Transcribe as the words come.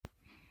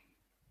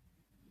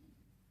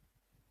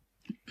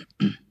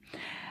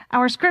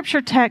Our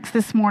scripture text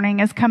this morning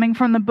is coming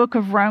from the book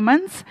of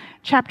Romans,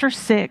 chapter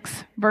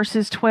 6,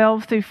 verses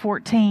 12 through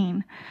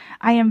 14.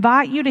 I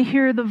invite you to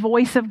hear the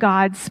voice of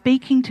God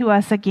speaking to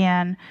us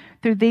again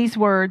through these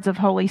words of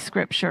Holy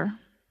Scripture.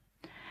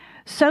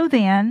 So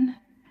then,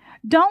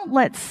 don't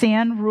let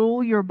sin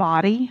rule your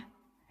body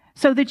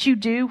so that you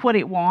do what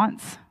it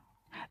wants.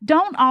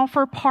 Don't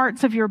offer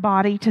parts of your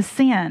body to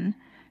sin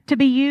to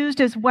be used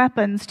as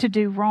weapons to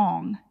do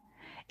wrong.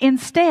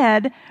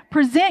 Instead,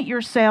 present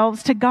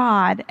yourselves to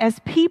God as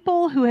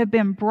people who have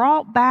been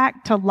brought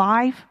back to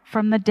life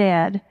from the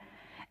dead,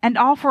 and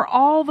offer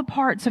all the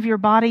parts of your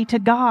body to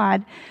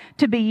God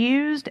to be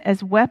used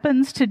as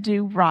weapons to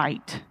do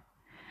right.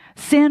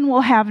 Sin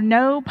will have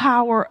no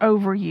power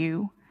over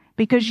you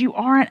because you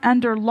aren't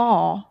under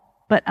law,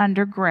 but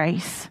under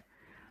grace.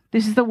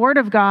 This is the word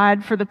of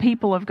God for the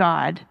people of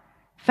God.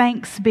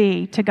 Thanks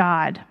be to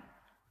God.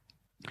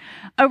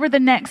 Over the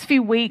next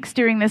few weeks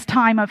during this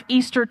time of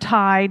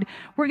Eastertide,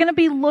 we're going to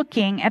be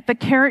looking at the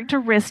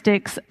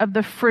characteristics of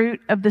the fruit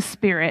of the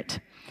Spirit.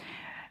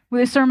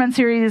 This sermon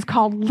series is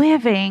called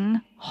Living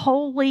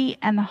Holy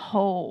and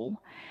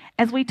Whole,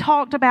 as we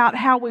talked about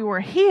how we were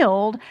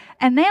healed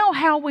and now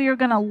how we are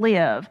going to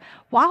live.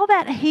 While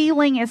that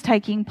healing is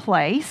taking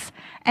place,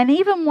 and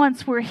even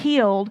once we're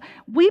healed,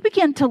 we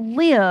begin to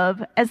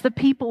live as the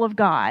people of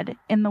God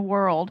in the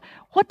world.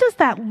 What does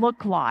that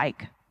look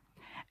like?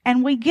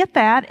 And we get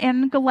that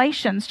in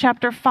Galatians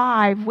chapter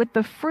 5 with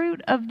the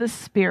fruit of the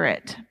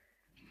Spirit.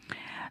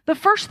 The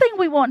first thing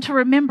we want to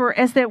remember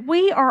is that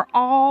we are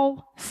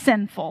all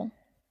sinful,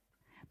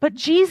 but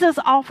Jesus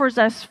offers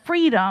us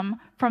freedom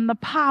from the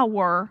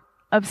power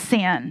of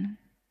sin.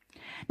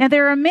 Now,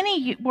 there are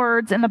many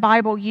words in the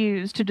Bible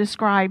used to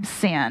describe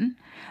sin.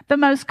 The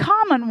most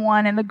common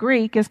one in the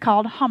Greek is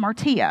called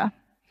hamartia.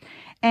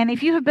 And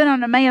if you have been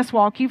on a Emmaus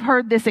walk, you've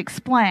heard this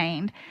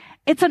explained.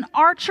 It's an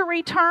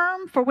archery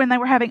term for when they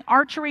were having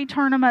archery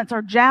tournaments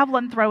or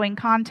javelin throwing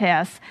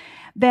contests,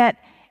 that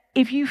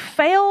if you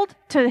failed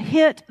to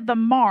hit the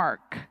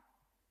mark,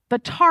 the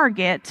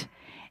target,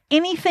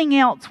 anything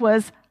else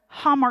was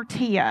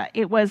hamartia.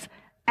 It was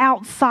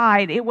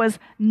outside. It was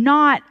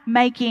not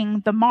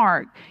making the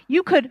mark.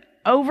 You could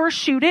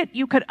overshoot it.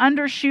 You could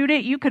undershoot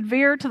it. You could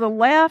veer to the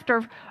left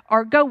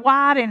or go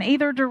wide in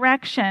either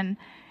direction.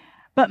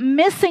 But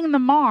missing the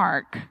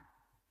mark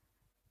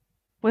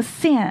was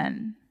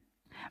sin.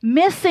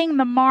 Missing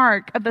the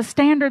mark of the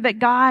standard that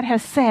God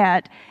has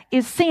set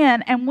is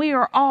sin, and we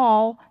are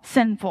all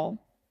sinful.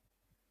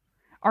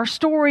 Our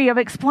story of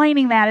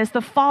explaining that is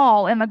the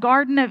fall in the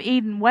Garden of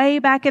Eden, way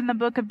back in the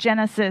book of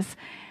Genesis.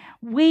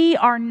 We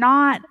are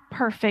not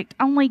perfect.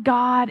 Only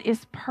God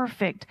is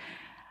perfect.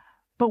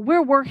 But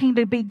we're working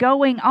to be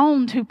going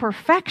on to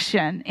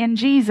perfection in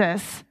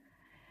Jesus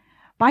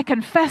by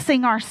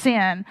confessing our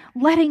sin,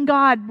 letting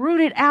God root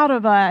it out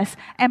of us,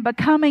 and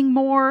becoming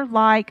more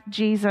like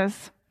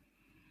Jesus.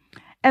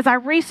 As I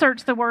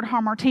researched the word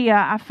hamartia,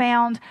 I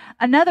found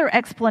another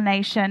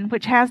explanation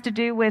which has to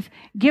do with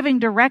giving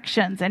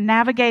directions and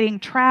navigating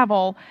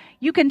travel.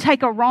 You can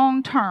take a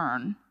wrong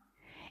turn.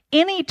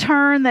 Any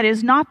turn that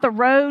is not the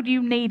road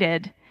you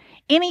needed,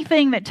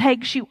 anything that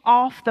takes you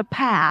off the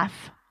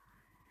path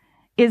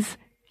is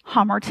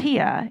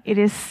hamartia. It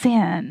is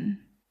sin.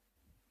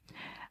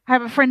 I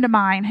have a friend of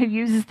mine who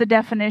uses the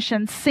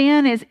definition,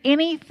 sin is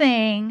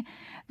anything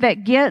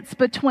that gets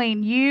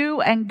between you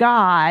and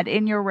God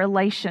in your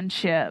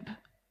relationship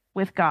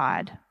with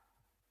God.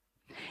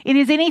 It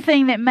is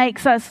anything that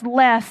makes us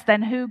less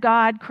than who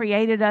God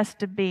created us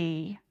to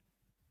be.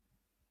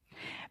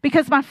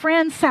 Because, my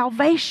friends,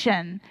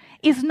 salvation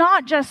is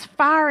not just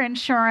fire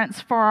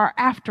insurance for our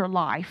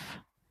afterlife.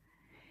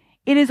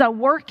 It is a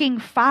working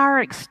fire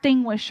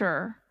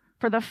extinguisher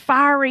for the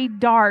fiery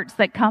darts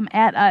that come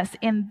at us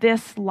in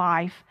this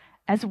life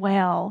as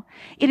well.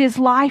 It is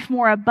life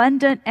more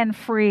abundant and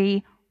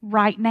free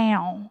right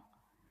now.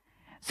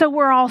 So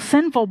we're all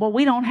sinful, but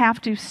we don't have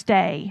to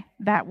stay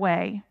that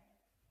way.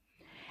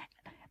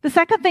 The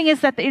second thing is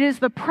that it is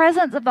the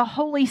presence of the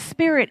Holy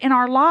Spirit in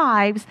our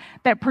lives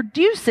that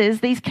produces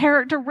these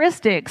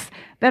characteristics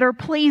that are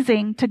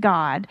pleasing to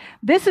God.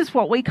 This is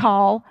what we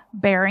call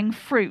bearing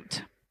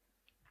fruit.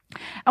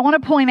 I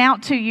want to point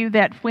out to you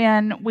that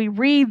when we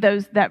read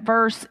that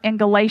verse in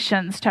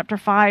Galatians chapter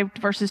 5,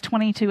 verses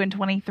 22 and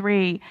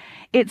 23,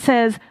 it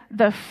says,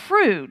 the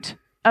fruit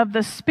of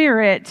the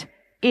Spirit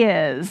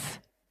is.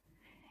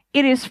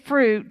 It is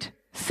fruit,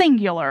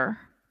 singular.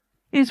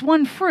 It is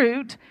one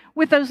fruit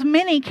with those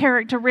many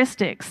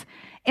characteristics.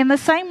 In the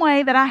same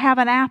way that I have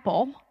an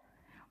apple,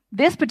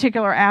 this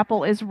particular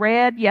apple is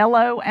red,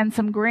 yellow, and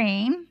some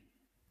green.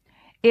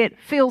 It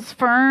feels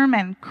firm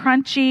and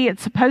crunchy.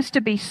 It's supposed to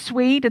be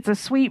sweet. It's a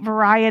sweet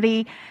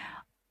variety.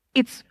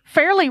 It's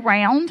fairly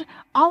round.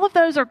 All of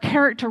those are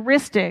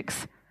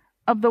characteristics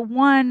of the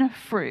one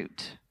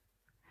fruit.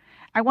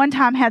 I one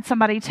time had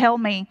somebody tell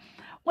me,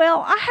 well,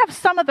 I have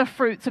some of the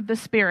fruits of the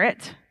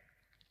Spirit.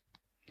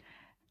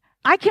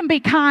 I can be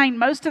kind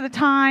most of the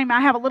time.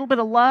 I have a little bit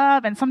of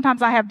love, and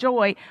sometimes I have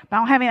joy, but I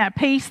don't have any of that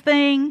peace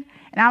thing,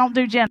 and I don't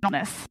do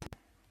gentleness.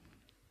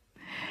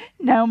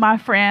 No, my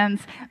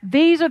friends,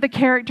 these are the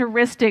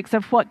characteristics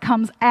of what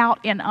comes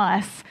out in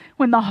us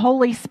when the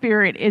Holy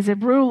Spirit is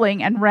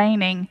ruling and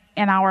reigning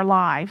in our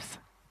lives.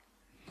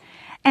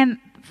 And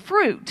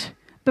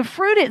the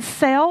fruit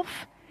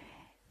itself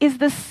is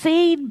the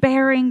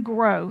seed-bearing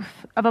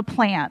growth of a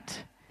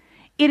plant.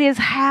 It is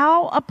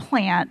how a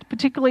plant,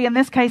 particularly in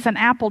this case an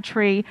apple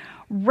tree,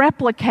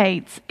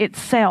 replicates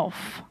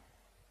itself.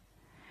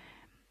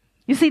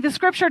 You see, the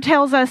scripture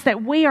tells us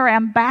that we are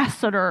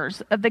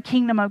ambassadors of the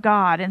kingdom of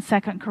God in 2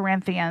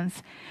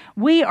 Corinthians.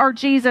 We are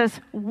Jesus'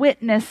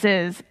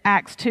 witnesses,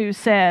 Acts 2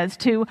 says,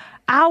 to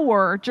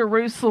our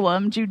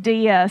Jerusalem,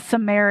 Judea,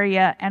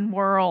 Samaria, and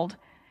world.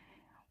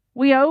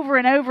 We over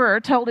and over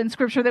are told in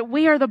scripture that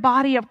we are the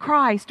body of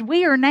Christ.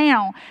 We are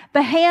now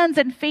the hands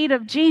and feet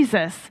of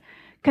Jesus,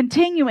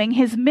 continuing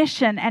his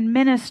mission and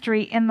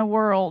ministry in the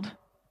world.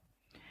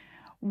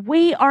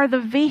 We are the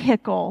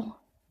vehicle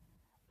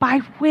by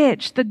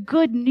which the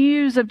good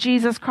news of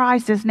Jesus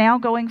Christ is now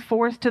going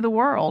forth to the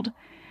world.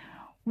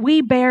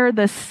 We bear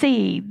the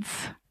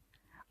seeds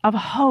of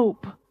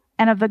hope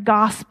and of the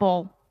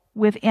gospel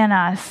within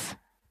us.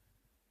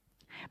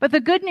 But the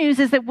good news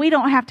is that we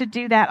don't have to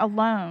do that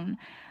alone.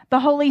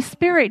 The Holy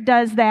Spirit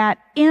does that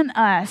in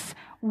us.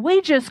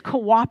 We just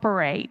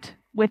cooperate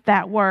with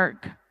that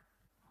work.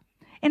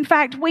 In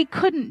fact, we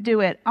couldn't do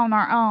it on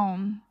our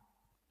own.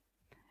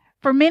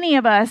 For many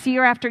of us,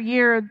 year after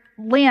year,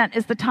 Lent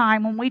is the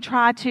time when we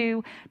try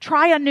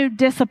a new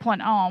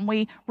discipline on.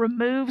 We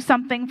remove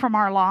something from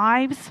our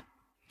lives.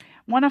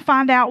 Want to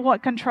find out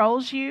what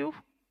controls you?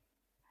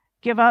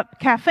 Give up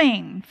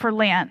caffeine for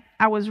Lent.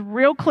 I was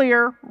real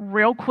clear,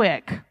 real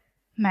quick,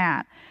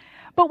 Matt.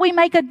 But we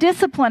make a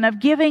discipline of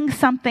giving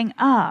something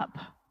up.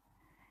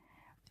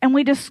 And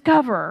we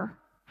discover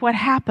what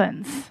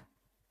happens.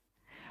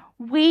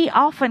 We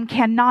often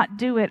cannot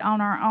do it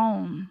on our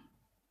own.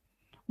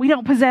 We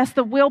don't possess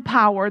the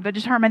willpower, the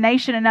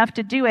determination enough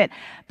to do it.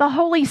 The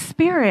Holy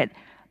Spirit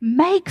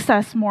makes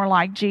us more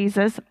like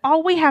Jesus.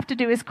 All we have to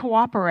do is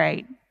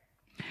cooperate.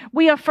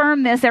 We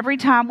affirm this every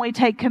time we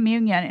take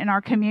communion in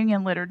our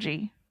communion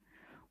liturgy.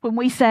 When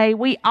we say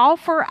we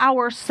offer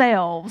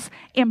ourselves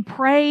in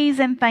praise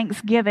and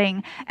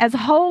thanksgiving as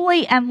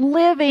holy and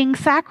living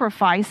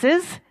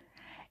sacrifices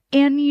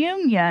in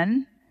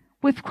union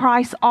with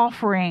Christ's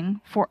offering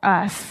for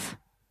us.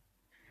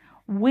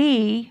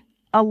 We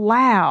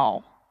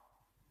allow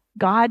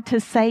God to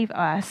save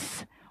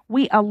us.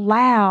 We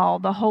allow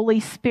the Holy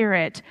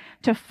Spirit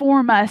to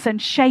form us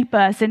and shape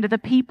us into the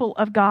people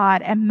of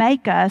God and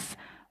make us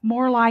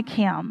more like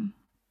him.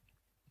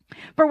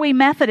 For we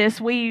Methodists,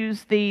 we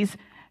use these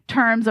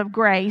terms of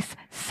grace: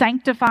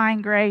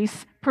 sanctifying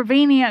grace,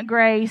 prevenient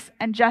grace,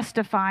 and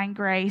justifying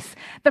grace.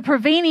 The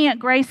prevenient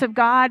grace of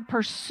God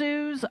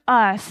pursues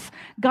us.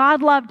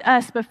 God loved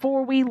us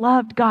before we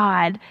loved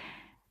God.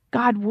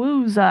 God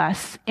woos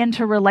us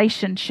into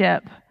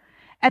relationship.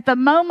 At the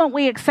moment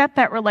we accept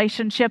that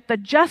relationship, the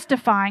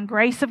justifying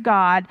grace of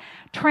God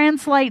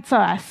translates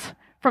us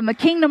from the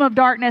kingdom of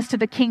darkness to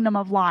the kingdom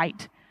of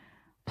light,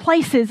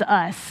 places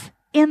us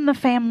in the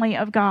family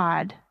of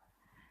God.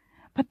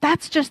 But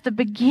that's just the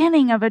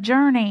beginning of a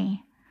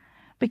journey,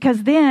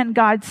 because then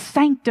God's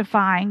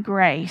sanctifying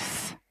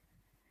grace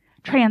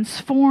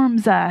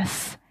transforms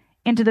us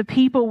into the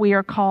people we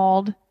are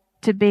called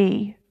to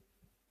be.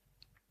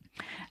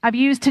 I've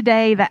used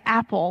today the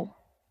apple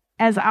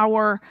as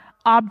our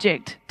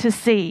object to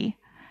see.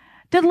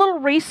 Did a little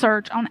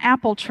research on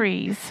apple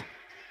trees.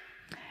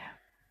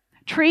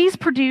 Trees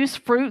produce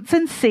fruits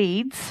and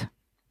seeds,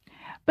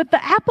 but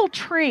the apple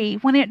tree,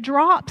 when it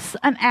drops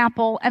an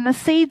apple and the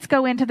seeds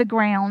go into the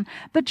ground,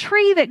 the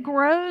tree that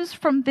grows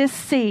from this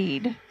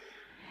seed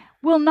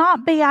will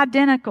not be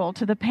identical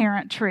to the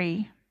parent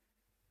tree.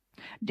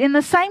 In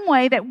the same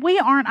way that we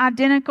aren't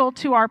identical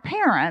to our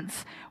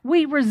parents,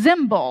 we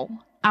resemble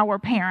our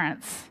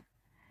parents.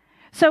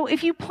 So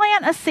if you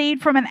plant a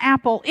seed from an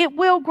apple, it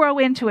will grow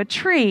into a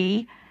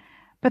tree,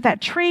 but that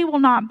tree will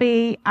not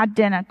be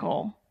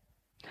identical.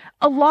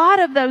 A lot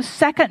of those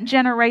second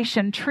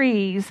generation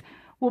trees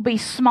will be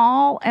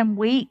small and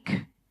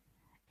weak,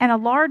 and a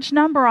large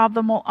number of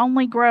them will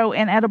only grow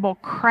inedible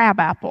crab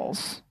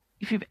apples,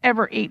 if you've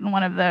ever eaten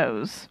one of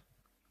those.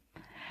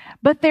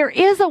 But there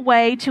is a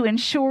way to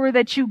ensure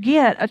that you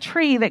get a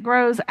tree that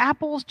grows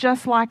apples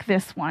just like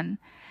this one,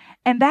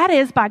 and that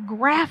is by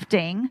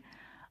grafting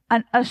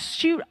a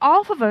shoot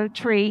off of a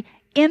tree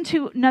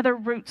into another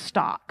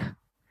rootstock.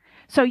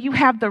 So you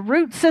have the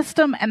root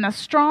system and the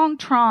strong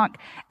trunk,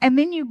 and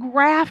then you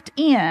graft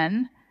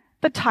in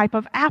the type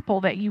of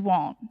apple that you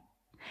want.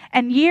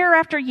 And year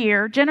after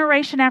year,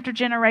 generation after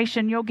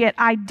generation, you'll get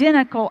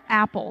identical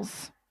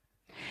apples.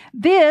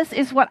 This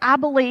is what I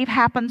believe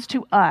happens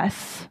to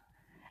us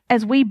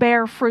as we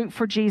bear fruit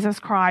for Jesus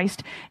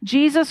Christ.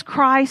 Jesus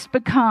Christ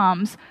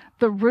becomes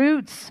the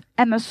roots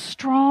and the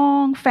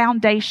strong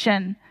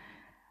foundation,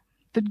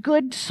 the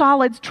good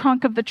solid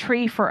trunk of the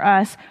tree for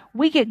us.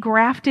 We get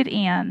grafted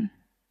in.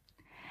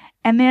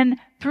 And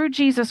then through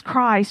Jesus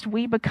Christ,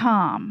 we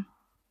become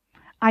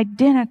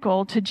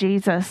identical to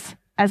Jesus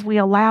as we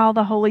allow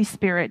the Holy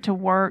Spirit to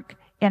work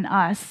in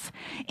us.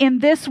 In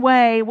this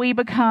way, we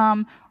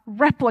become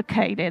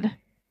replicated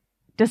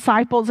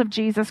disciples of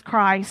Jesus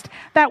Christ.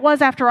 That was,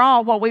 after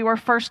all, what we were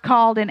first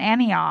called in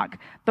Antioch.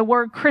 The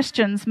word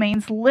Christians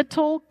means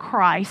little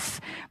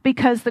Christ,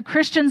 because the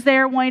Christians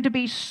there wanted to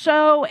be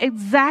so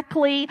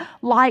exactly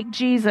like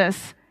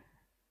Jesus.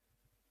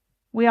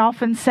 We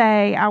often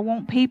say, I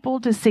want people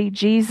to see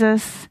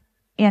Jesus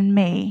in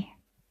me.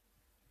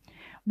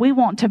 We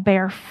want to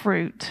bear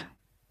fruit.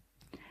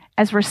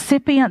 As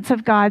recipients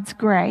of God's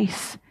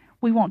grace,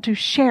 we want to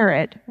share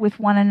it with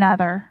one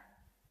another.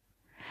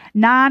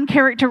 9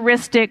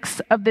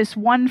 characteristics of this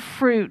one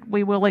fruit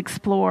we will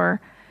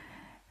explore.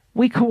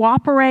 We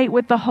cooperate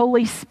with the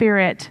Holy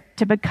Spirit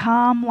to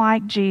become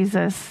like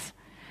Jesus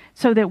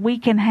so that we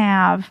can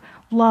have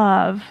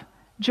love,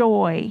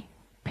 joy,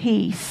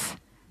 peace,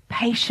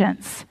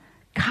 patience,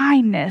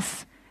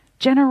 kindness,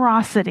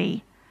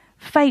 generosity,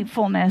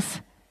 faithfulness,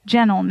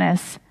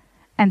 gentleness,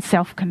 and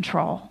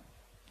self-control.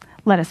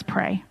 Let us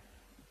pray.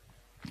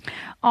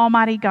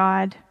 Almighty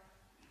God,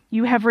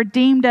 you have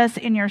redeemed us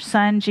in your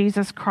Son,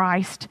 Jesus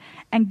Christ,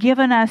 and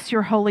given us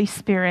your Holy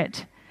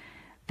Spirit,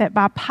 that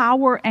by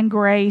power and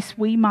grace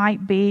we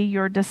might be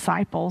your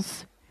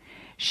disciples.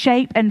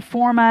 Shape and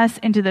form us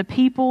into the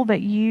people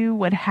that you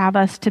would have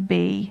us to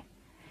be.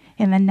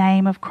 In the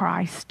name of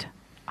Christ,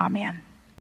 amen.